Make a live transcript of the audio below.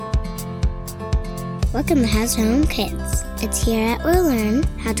Welcome to House Home Kids. It's here that we'll learn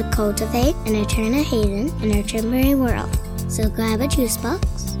how to cultivate an eternal haven in our temporary world. So grab a juice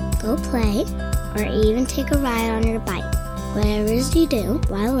box, go play, or even take a ride on your bike. Whatever it is you do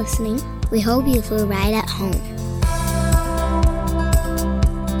while listening, we hope you feel right at home.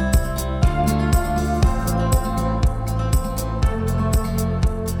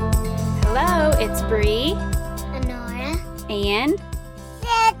 Hello, it's Bree. Honora. And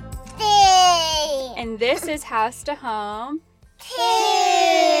Sissy. And this is House to Home Kids.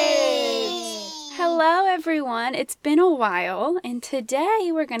 Hello, everyone. It's been a while, and today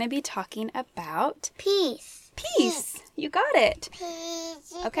we're going to be talking about Peace. peace. You got it.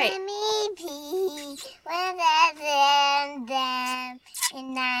 Peace. Okay. Peace. When and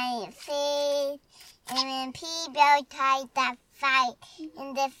I feel, and when people try to fight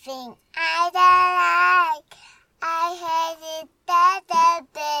in the thing I don't like, I hate it that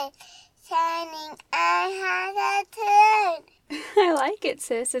bit. Shining, I had a turn. I like it,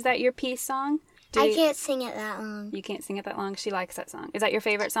 sis. Is that your peace song? I can't sing it that long. You can't sing it that long. She likes that song. Is that your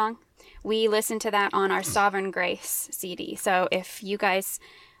favorite song? We listened to that on our Sovereign Grace CD. So if you guys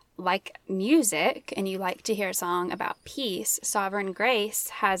like music and you like to hear a song about peace, Sovereign Grace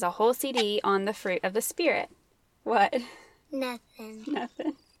has a whole CD on the fruit of the Spirit. What? Nothing.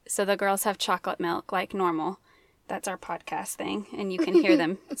 Nothing. So the girls have chocolate milk like normal. That's our podcast thing, and you can hear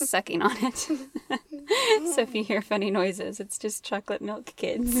them sucking on it. So if you hear funny noises, it's just chocolate milk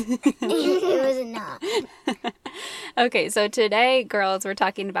kids. It was not. Okay, so today, girls, we're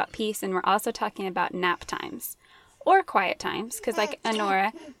talking about peace, and we're also talking about nap times or quiet times, because like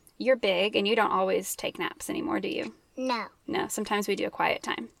Honora, you're big, and you don't always take naps anymore, do you? No. No, sometimes we do a quiet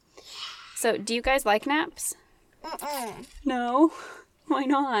time. So do you guys like naps? No. Why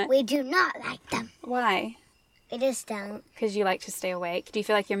not? We do not like them. Why? We just don't. Because you like to stay awake. Do you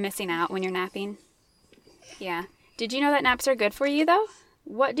feel like you're missing out when you're napping? Yeah. Did you know that naps are good for you, though?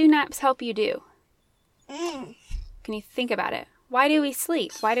 What do naps help you do? Can you think about it? Why do we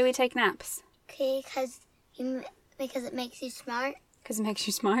sleep? Why do we take naps? Okay, because it makes you smart. Because it makes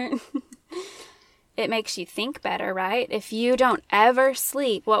you smart. It makes you think better, right? If you don't ever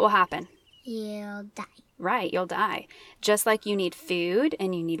sleep, what will happen? You'll die. Right, you'll die. Just like you need food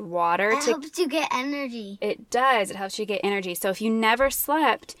and you need water It helps you get energy. It does. It helps you get energy. So if you never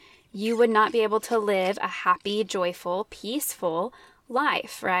slept, you would not be able to live a happy, joyful, peaceful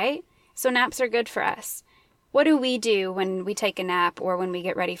life, right? So naps are good for us. What do we do when we take a nap or when we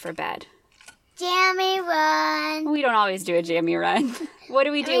get ready for bed? Jammy run. We don't always do a jammy run. What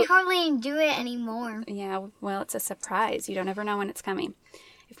do we do? We hardly do it anymore. Yeah, well, it's a surprise. You don't ever know when it's coming.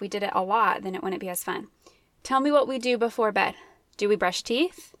 If we did it a lot, then it wouldn't be as fun. Tell me what we do before bed. Do we brush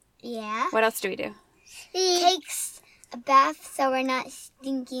teeth? Yeah. What else do we do? We take a bath so we're not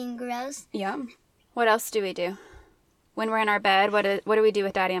stinky and gross. Yeah. What else do we do? When we're in our bed, what do we do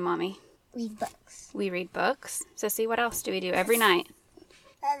with Daddy and Mommy? Read books. We read books. Sissy, what else do we do every night?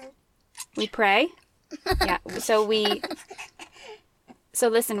 We pray. Yeah. So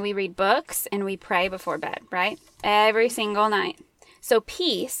listen, we read books and we pray before bed, right? Every single night. So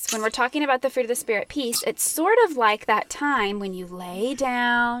peace, when we're talking about the fruit of the Spirit, peace, it's sort of like that time when you lay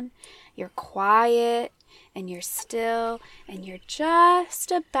down, you're quiet, and you're still, and you're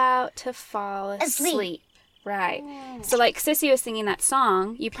just about to fall asleep. Right. So like Sissy was singing that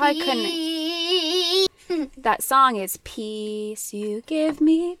song, you probably couldn't. That song is peace, you give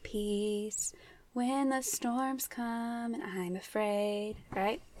me peace when the storms come and I'm afraid,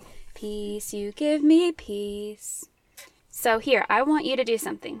 right? Peace, you give me peace. So here, I want you to do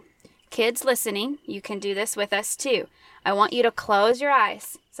something. Kids listening, you can do this with us too. I want you to close your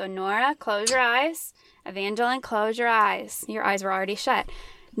eyes. So Nora, close your eyes. Evangeline, close your eyes. Your eyes were already shut.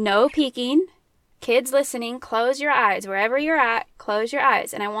 No peeking. Kids listening, close your eyes. Wherever you're at, close your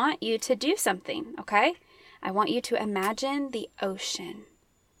eyes. And I want you to do something, okay? I want you to imagine the ocean.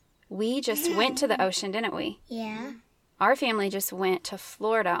 We just went to the ocean, didn't we? Yeah. Our family just went to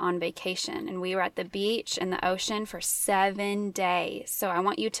Florida on vacation, and we were at the beach and the ocean for 7 days. So I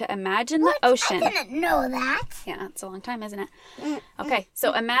want you to imagine the ocean. I didn't know that. Yeah, it's a long time, isn't it? Okay,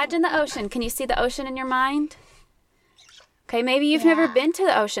 so imagine the ocean. Can you see the ocean in your mind? Okay, maybe you've never been to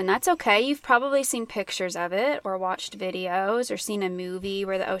the ocean. That's okay. You've probably seen pictures of it or watched videos or seen a movie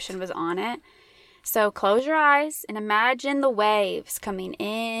where the ocean was on it. So close your eyes and imagine the waves coming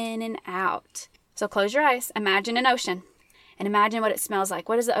in and out. So close your eyes. Imagine an ocean. And imagine what it smells like.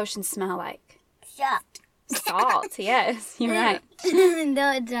 What does the ocean smell like? Salt. Salt, yes. You're right.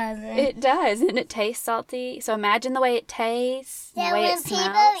 No, it doesn't. It does, and it tastes salty. So imagine the way it tastes, the way it smells.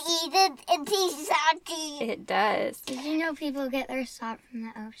 When people eat it, it tastes salty. It does. Did you know people get their salt from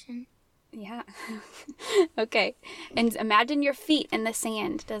the ocean? Yeah. Okay. And imagine your feet in the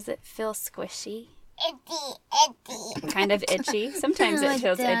sand. Does it feel squishy? Itchy. Kind of itchy. Sometimes it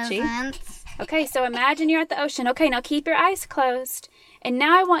feels itchy. doesn't. Okay, so imagine you're at the ocean. Okay, now keep your eyes closed. And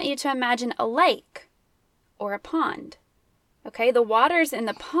now I want you to imagine a lake or a pond. Okay, the waters in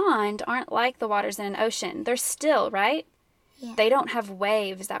the pond aren't like the waters in an ocean. They're still, right? Yeah. They don't have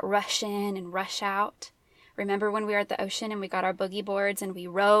waves that rush in and rush out. Remember when we were at the ocean and we got our boogie boards and we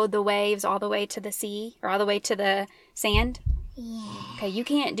rode the waves all the way to the sea or all the way to the sand? Yeah. Okay, you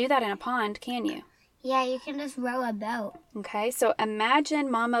can't do that in a pond, can you? Yeah, you can just row a boat. Okay, so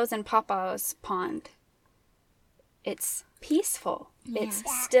imagine Mama's and Papa's pond. It's peaceful. It's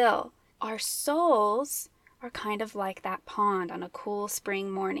still. Our souls are kind of like that pond on a cool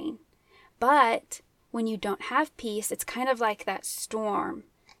spring morning. But when you don't have peace, it's kind of like that storm.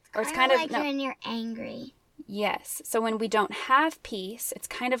 Or it's kind of like when you're angry. Yes. So when we don't have peace, it's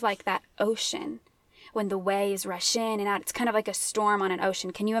kind of like that ocean. When the waves rush in and out, it's kind of like a storm on an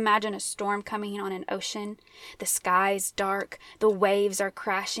ocean. Can you imagine a storm coming on an ocean? The sky's dark, the waves are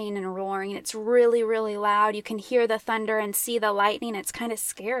crashing and roaring, and it's really, really loud. You can hear the thunder and see the lightning. It's kind of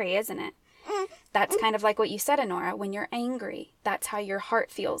scary, isn't it? That's kind of like what you said, Honora. When you're angry, that's how your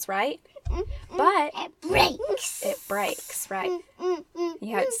heart feels, right? But it breaks. It breaks, right?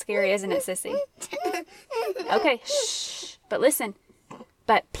 Yeah, it's scary, isn't it, Sissy? Okay, shh. But listen.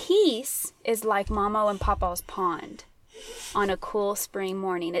 But peace is like Mama and Papa's pond on a cool spring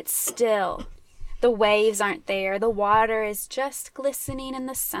morning. It's still. The waves aren't there. The water is just glistening in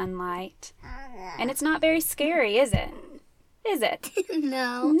the sunlight. And it's not very scary, is it? Is it?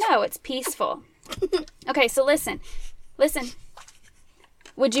 No. No, it's peaceful. Okay, so listen. Listen.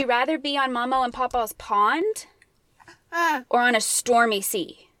 Would you rather be on Mama and Papa's pond or on a stormy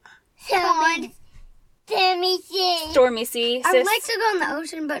sea? Stormy sea. Stormy sea, I sis? would like to go in the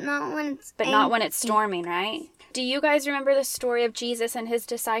ocean, but not when it's Not when it's storming, right? Do you guys remember the story of Jesus and his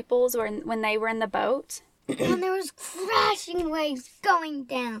disciples when they were in the boat? And there was crashing waves going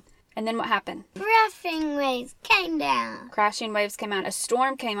down. And then what happened? Crashing waves came down. Crashing waves came out. A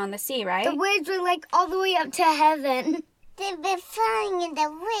storm came on the sea, right? The waves were like all the way up to heaven. They've been falling in the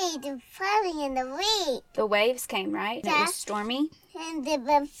way. They're falling in the way. The waves came, right? And it was stormy. And they've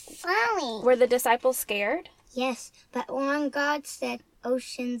been falling. Were the disciples scared? Yes, but when God said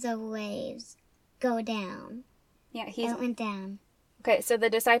oceans of waves go down, Yeah, it went down. Okay, so the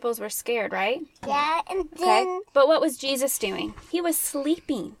disciples were scared, right? Yeah, and Okay. then But what was Jesus doing? He was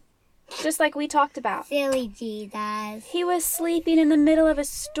sleeping. Just like we talked about. Silly Jesus. He was sleeping in the middle of a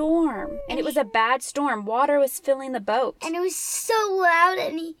storm. And it was a bad storm. Water was filling the boat. And it was so loud,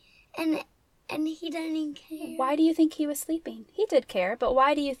 and he didn't care. Why do you think he was sleeping? He did care, but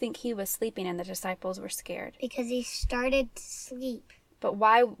why do you think he was sleeping and the disciples were scared? Because he started to sleep. But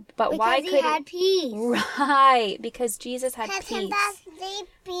why Because he had peace. Right, because Jesus had because peace. that's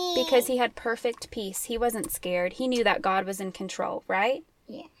sleepy. Because he had perfect peace. He wasn't scared. He knew that God was in control, right?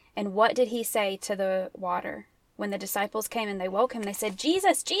 Yeah. And what did he say to the water? When the disciples came and they woke him, they said,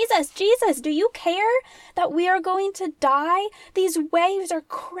 Jesus, Jesus, Jesus, do you care that we are going to die? These waves are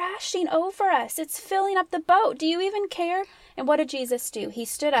crashing over us. It's filling up the boat. Do you even care? And what did Jesus do? He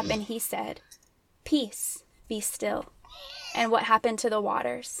stood up and he said, peace, be still. And what happened to the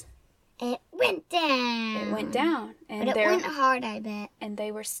waters? It went down. It went down. And But it went hard, I bet. And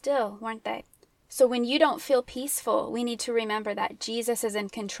they were still, weren't they? So when you don't feel peaceful, we need to remember that Jesus is in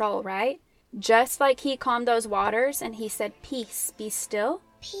control, right? Just like he calmed those waters and he said, peace, be still.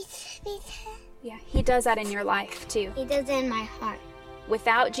 Peace, peace. Yeah, he does that in your life too. He does it in my heart.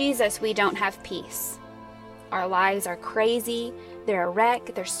 Without Jesus, we don't have peace. Our lives are crazy, they're a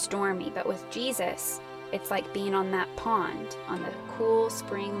wreck, they're stormy. But with Jesus, it's like being on that pond on the cool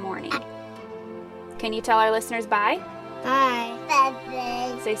spring morning. Can you tell our listeners bye? Bye.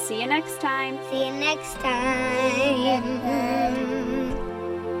 Bye-bye. Say see you next time. See you next time.